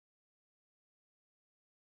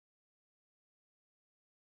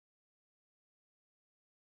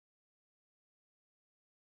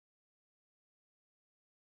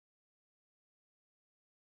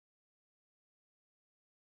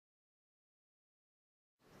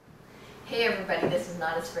Hey everybody, this is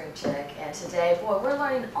Not a Spring Chick, and today, boy, we're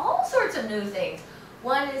learning all sorts of new things.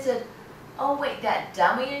 One is that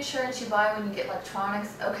dummy insurance you buy when you get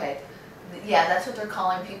electronics. Okay, yeah, that's what they're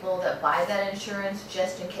calling people that buy that insurance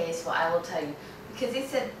just in case. Well, I will tell you, because he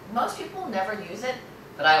said most people never use it,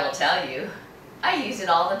 but I will tell you, I use it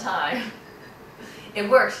all the time. It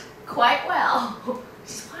works quite well, which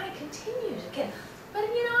is why I continue to get. But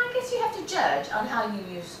you know, I guess you have to judge on how you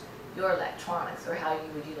use your electronics or how you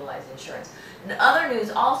would utilize insurance. In other news,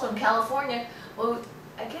 also in California, well,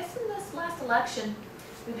 I guess in this last election,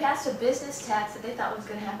 we passed a business tax that they thought was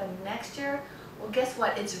going to happen next year. Well, guess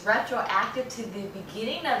what? It's retroactive to the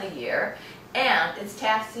beginning of the year, and it's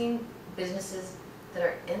taxing businesses that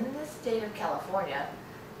are in the state of California.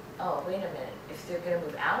 Oh, wait a minute. If they're going to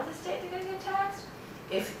move out of the state, they're going to get taxed?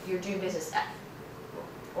 If you're doing business at,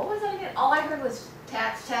 what was that again? All I heard was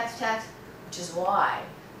tax, tax, tax, which is why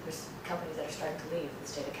there's companies that are starting to leave the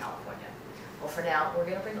state of California. Well, for now, we're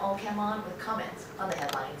going to bring Oldecam on with comments on the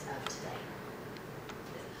headlines of today.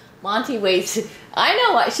 Monty waits. I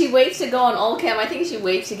know what. She waits to go on Oldecam. I think she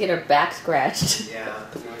waits to get her back scratched. Yeah,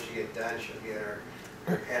 when she gets done, she'll get her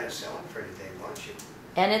penicillin for today, won't she?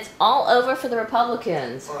 And it's all over for the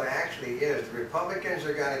Republicans. Well, it actually is. The Republicans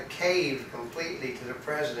are going to cave completely to the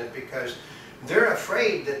president because they're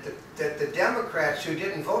afraid that the Democrats who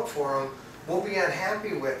didn't vote for him will be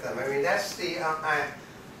unhappy with them. I mean, that's the,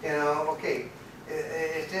 okay,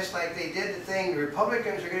 it's just like they did the thing, the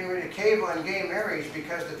Republicans are getting ready to cave on gay marriage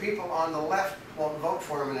because the people on the left won't vote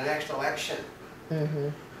for them in the next election. Mm-hmm.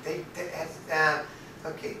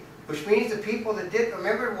 Okay, which means the people that did,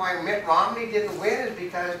 remember why Mitt Romney didn't win is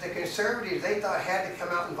because the conservatives they thought had to come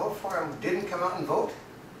out and vote for him didn't come out and vote.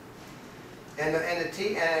 And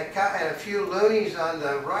a few loonies on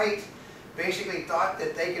the right basically thought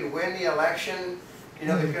that they could win the election, you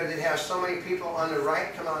know, because they'd have so many people on the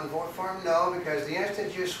right come out and vote for them. No, because the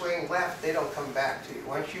instant you swing left, they don't come back to you.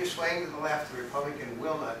 Once you swing to the left, the Republican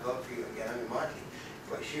will not vote for you again. I mean, Monty,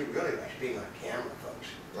 but she really likes being on camera, folks.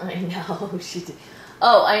 I know, she did.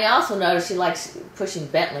 Oh, I also noticed she likes pushing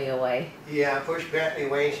Bentley away. Yeah, push Bentley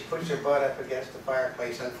away, and she puts her butt up against the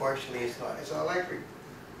fireplace. Unfortunately, it's an electric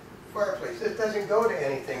fireplace. This doesn't go to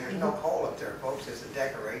anything. There's no hole up there, folks. It's a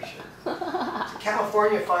decoration. It's a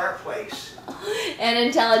California fireplace. An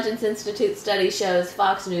Intelligence Institute study shows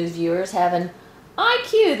Fox News viewers have an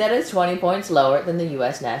IQ that is 20 points lower than the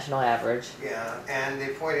U.S. national average. Yeah, and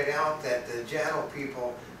they pointed out that the general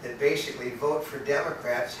people that basically vote for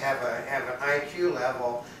Democrats have an IQ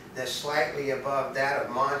level that's slightly above that of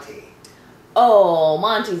Monty. Oh,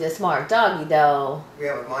 Monty's a smart doggy, though.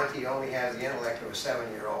 Yeah, but Monty only has the intellect of a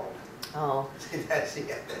 7-year-old. Oh. that's an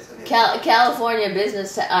California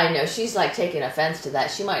business, I know, she's like taking offense to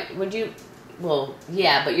that. She might, would you, well,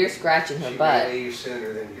 yeah, but you're scratching her butt. She may leave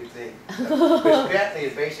sooner than you think. Because Bentley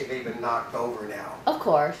has basically been knocked over now. Of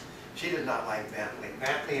course. She does not like Bentley.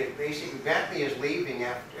 Bentley is leaving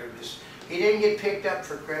after this. He didn't get picked up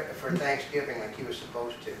for Thanksgiving like he was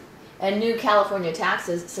supposed to. And new California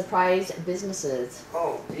taxes surprise businesses.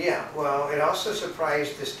 Oh, yeah. Well, it also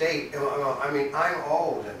surprised the state. I mean, I'm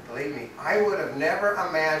old, and believe me, I would have never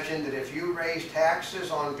imagined that if you raise taxes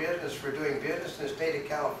on business for doing business in the state of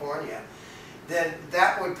California, then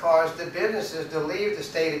that would cause the businesses to leave the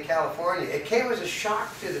state of California. It came as a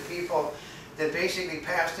shock to the people that basically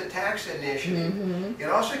passed the tax initiative. Mm-hmm. It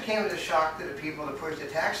also came as a shock to the people that pushed the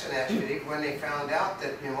tax initiative when they found out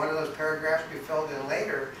that in one of those paragraphs we filled in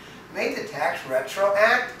later made the tax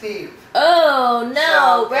retroactive. Oh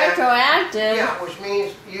no, so, retroactive. Yeah, which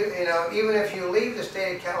means you know even if you leave the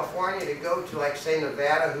state of California to go to like say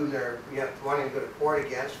Nevada, who they're wanting to go to court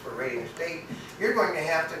against for raiding the state, you're going to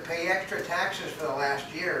have to pay extra taxes for the last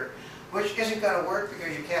year, which isn't going to work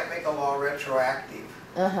because you can't make a law retroactive.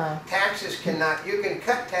 Taxes cannot. You can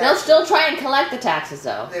cut taxes. They'll still try and collect the taxes,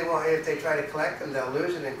 though. They won't. If they try to collect them, they'll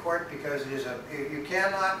lose it in court because it is you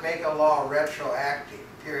cannot make a law retroactive.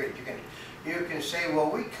 Period. You can say,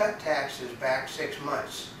 well, we cut taxes back 6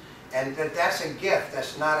 months, and that's a gift.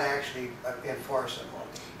 That's not actually enforceable.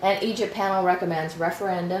 And Egypt panel recommends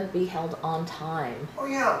referendum be held on time. Oh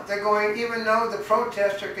yeah, they're going. Even though the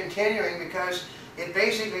protests are continuing because it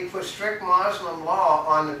basically puts strict Muslim law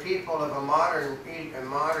on the people of a modern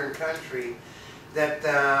country that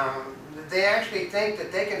they actually think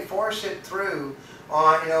that they can force it through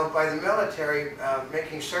on by the military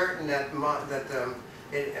making certain that the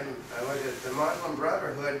Muslim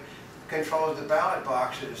Brotherhood controls the ballot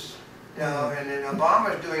boxes. And then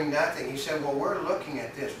Obama's doing nothing. He said, well, we're looking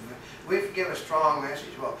at this. We have to give a strong message.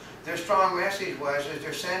 Well, their strong message was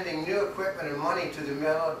they're sending new equipment and money to the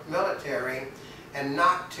military and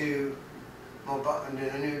not to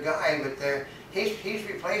the new guy, but he's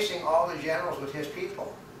replacing all the generals with his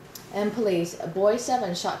people. And police, a boy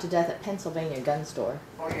 7 shot to death at Pennsylvania gun store.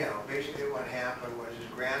 Oh yeah, basically what happened was his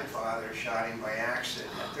grandfather shot him by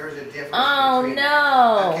accident. There's a difference between...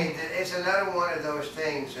 No! Okay, it's another one of those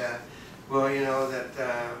things, well, you know, that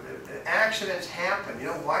accidents happen. You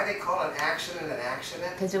know why they call an accident?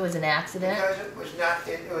 Because it was an accident? Because it was not,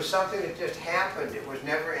 it was something that just happened. It was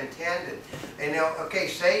never intended. And you know, okay,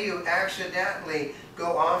 say you accidentally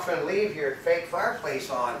go off and leave your fake fireplace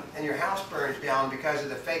on and your house burns down because of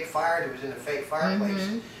the fake fire that was in the fake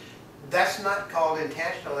fireplace. That's not called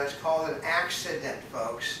intentional, that's called an accident,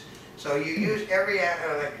 folks. So you use every,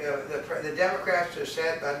 the Democrats have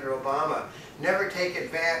said under Obama, never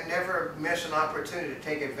miss an opportunity to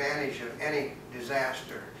take advantage of any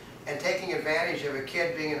disaster. And taking advantage of a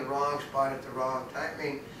kid being in the wrong spot at the wrong time. I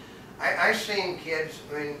mean, I've seen kids,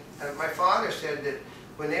 I mean, my father said that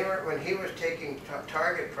when he was taking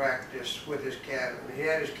target practice with his cannon, he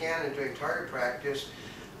had his cannon doing target practice,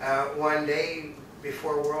 one day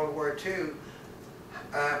before World War II,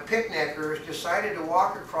 picnickers decided to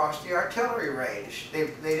walk across the artillery range.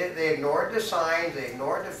 They ignored the signs, they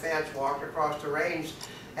ignored the fence, walked across the range,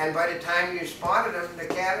 and by the time you spotted them, the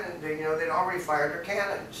cannon, you know, they'd already fired their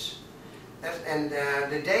cannons.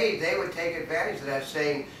 Today they would take advantage of that,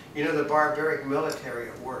 saying, you know, the barbaric military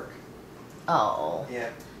at work. Oh. Yeah.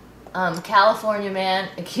 California man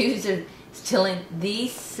accused of stealing the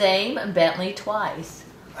same Bentley twice.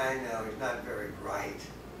 I know, he's not very bright.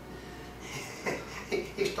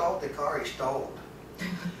 He stole the car he stole.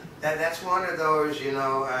 That's one of those, you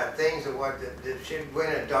know, things that should win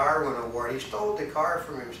a Darwin Award. He stole the car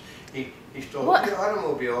from him. He stole the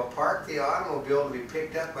automobile, parked the automobile to be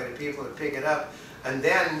picked up by the people that pick it up, and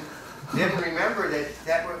then didn't remember that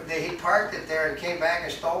he parked it there and came back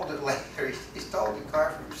and stole it later. He stole the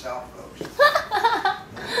car from himself, folks.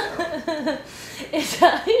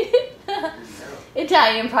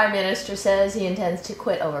 Italian Prime Minister says he intends to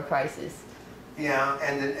quit over prices. Yeah,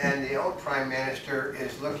 and the old Prime Minister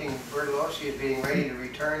is Berlusconi is being ready to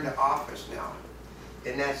return to office now.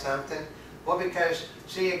 Isn't that something? Well, because,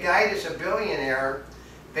 see, a guy that's a billionaire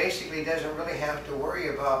basically doesn't really have to worry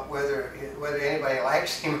about whether anybody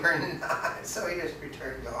likes him or not, so he just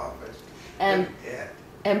returned to office. And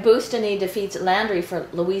Boustany defeats Landry for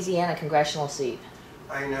Louisiana congressional seat.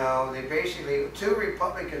 I know. They basically, 2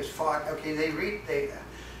 Republicans fought. Okay,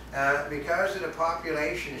 because of the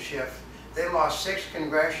population shift, they lost 6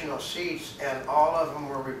 congressional seats, and all of them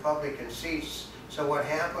were Republican seats. So what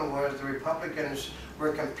happened was the Republicans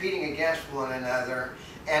were competing against one another,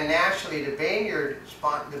 and naturally the Bayard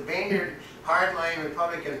hardline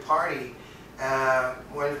Republican Party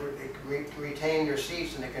retained their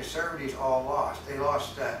seats, and the Conservatives all lost. They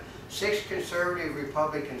lost 6 conservative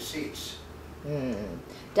Republican seats.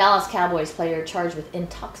 Dallas Cowboys player charged with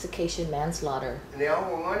intoxication manslaughter. And they all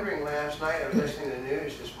were wondering last night, I was listening to the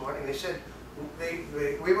news this morning, they said,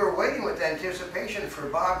 we were waiting with anticipation for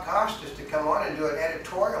Bob Costas to come on and do an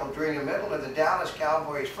editorial during the middle of the Dallas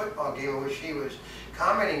Cowboys football game in which he was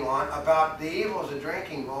commenting on about the evils of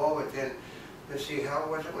drinking. But then, let's see, how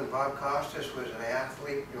was it when Bob Costas was an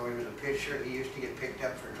athlete? You know, he was a pitcher, he used to get picked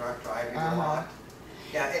up for drunk driving a lot.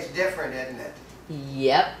 Yeah, it's different, isn't it?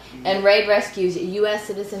 Yep. And raid rescues U.S.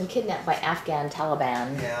 citizen kidnapped by Afghan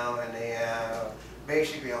Taliban. Yeah, and they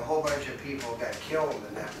basically a whole bunch of people got killed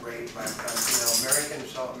in that raid by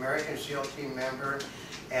American SEAL team member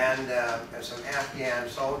and some Afghan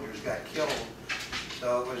soldiers got killed.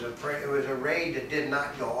 So it was a raid that did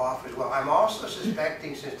not go off as well. I'm also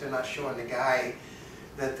suspecting, since they're not showing the guy,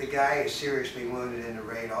 that the guy is seriously wounded in the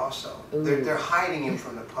raid also. They're hiding him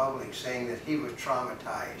from the public, saying that he was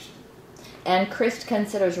traumatized. And Christ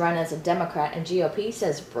considers run as a Democrat, and GOP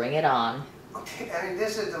says bring it on. Okay, I mean,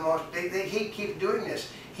 this is the most, he keeps doing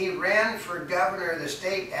this. He ran for governor of the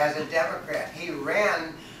state as a Democrat. He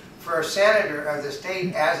ran for senator of the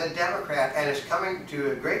state as a Democrat, and it's coming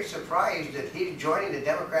to a great surprise that he's joining the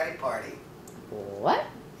Democratic Party. What?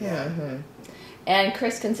 Yeah. And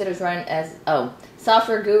Chris considers run as,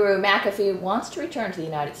 software guru McAfee wants to return to the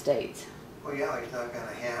United States. Well, yeah, it's not going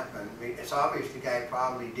to happen. I mean, it's obvious the guy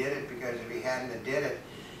probably did it, because if he hadn't have did it,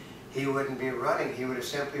 he wouldn't be running. He would have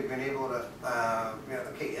simply been able to,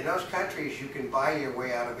 okay, in those countries you can buy your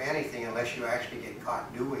way out of anything unless you actually get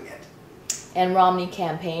caught doing it. And Romney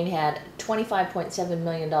campaign had $25.7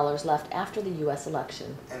 million left after the U.S.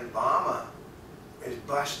 election. And Obama is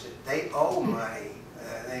busted. They owe money.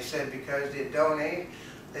 They said because they donate,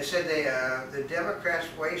 they said the Democrats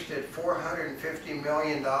wasted $450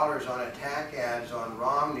 million on attack ads on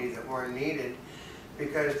Romney that weren't needed,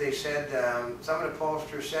 because they said, some of the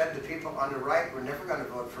pollsters said the people on the right were never going to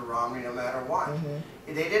vote for Romney no matter what.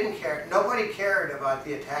 They didn't care. Nobody cared about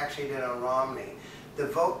the attacks he did on Romney. The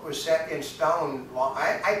vote was set in stone.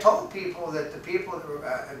 I told people that the people that were,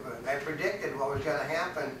 I predicted what was going to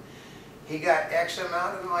happen. He got X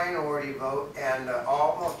amount of minority vote and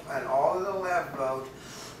all of the left vote,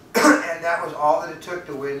 and that was all that it took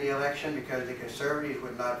to win the election, because the conservatives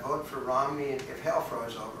would not vote for Romney if hell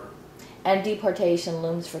froze over. And deportation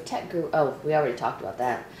looms for tech group. Oh, we already talked about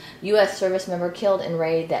that. U.S. service member killed in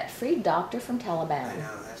raid that freed doctor from Taliban. I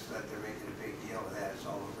know, that's what they're making a big deal of that. It's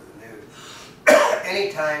all over the news.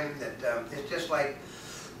 Anytime that, it's just like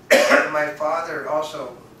my father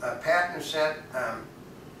also, Patton sent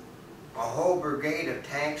a whole brigade of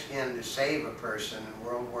tanks in to save a person in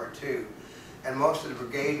World War II. And most of the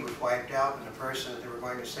brigade was wiped out, and the person that they were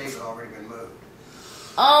going to save had already been moved.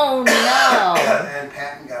 Oh no! And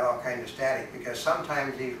Patton got all kinds of static, because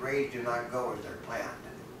sometimes these raids do not go as they're planned.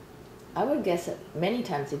 I would guess that many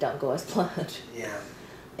times they don't go as planned. Yeah.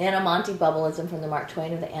 And a Monty Bubbleism from the Mark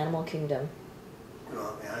Twain of the Animal Kingdom.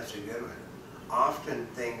 Well, yeah, that's a good one. Often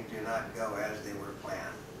things do not go as they were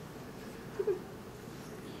planned.